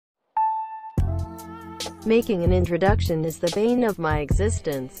Making an introduction is the bane of my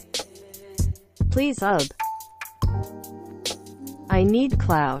existence. Please sub. I need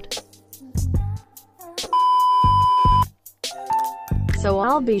clout. So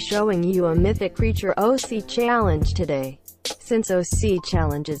I'll be showing you a mythic creature OC challenge today. Since OC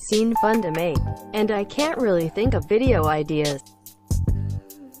challenges seem fun to make, and I can't really think of video ideas.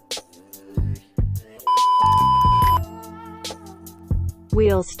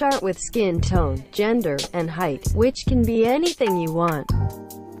 We'll start with skin tone, gender, and height, which can be anything you want.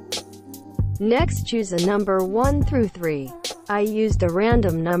 Next, choose a number 1 through 3. I used a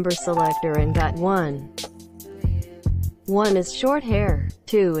random number selector and got 1. 1 is short hair,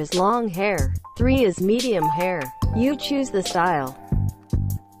 2 is long hair, 3 is medium hair. You choose the style.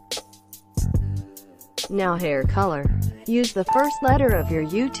 Now hair color. Use the first letter of your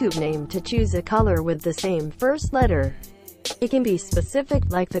YouTube name to choose a color with the same first letter. It can be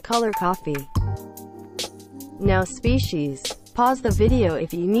specific, like the color coffee. Now species. Pause the video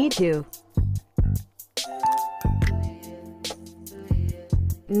if you need to.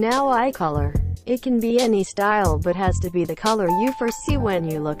 Now eye color. It can be any style but has to be the color you first see when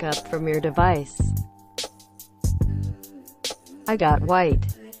you look up from your device. I got white.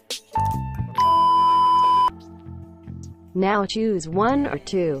 Now choose 1 or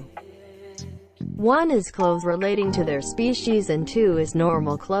 2. 1 is clothes relating to their species and 2 is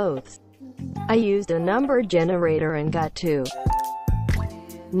normal clothes. I used a number generator and got 2.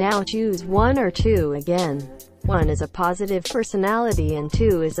 Now choose 1 or 2 again. 1 is a positive personality and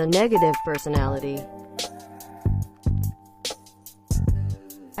 2 is a negative personality.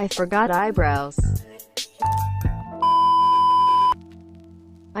 I forgot eyebrows.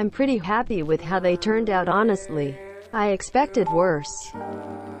 I'm pretty happy with how they turned out, honestly. I expected worse.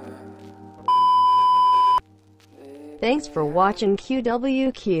 Thanks for watching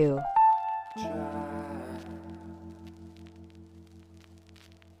QWQ.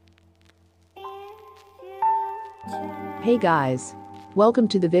 Hey guys, welcome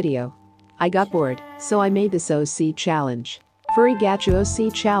to the video. I got bored, so I made this OC challenge. Furry Gacha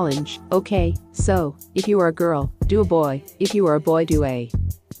OC challenge. Okay, so, if you are a girl, do a boy. If you are a boy, do a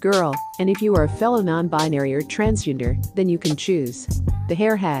girl. And if you are a fellow non-binary or transgender, then you can choose. The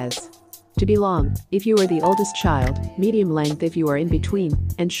hair has to be long if you are the oldest child, medium length if you are in between,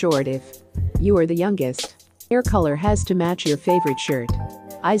 and short if you are the youngest. Hair color has to match your favorite shirt.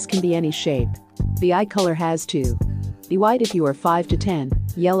 Eyes can be any shape. The eye color has to be white if you are 5 to 10,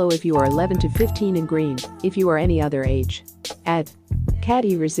 yellow if you are 11 to 15, and green if you are any other age. Add cat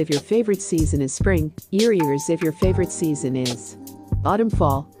ears if your favorite season is spring, ear ears if your favorite season is autumn,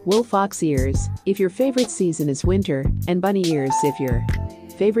 fall, wool fox ears if your favorite season is winter, and bunny ears if your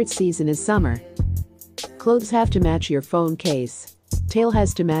favorite season is summer. Clothes have to match your phone case. Tail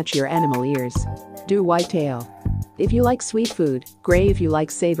has to match your animal ears. Do white tail if you like sweet food, gray if you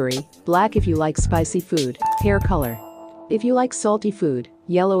like savory, black if you like spicy food. Hair color. If you like salty food,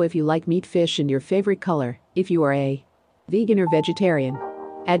 yellow if you like meat, fish, and your favorite color if you are a vegan or vegetarian.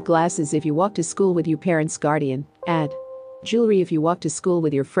 Add glasses if you walk to school with your parents' guardian. Add jewelry if you walk to school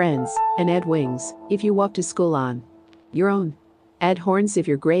with your friends, and add wings if you walk to school on your own. Add horns if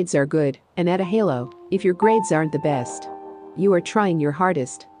your grades are good, and add a halo if your grades aren't the best. You are trying your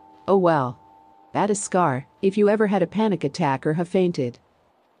hardest. Oh well. Add a scar if you ever had a panic attack or have fainted.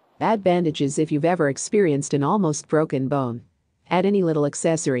 Add bandages if you've ever experienced an almost broken bone. Add any little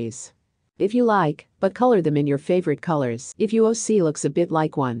accessories if you like, but color them in your favorite colors. If your OC looks a bit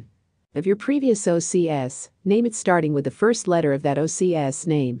like one of your previous OCs, name it starting with the first letter of that OC's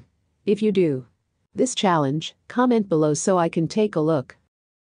name. If you do this challenge, comment below so I can take a look.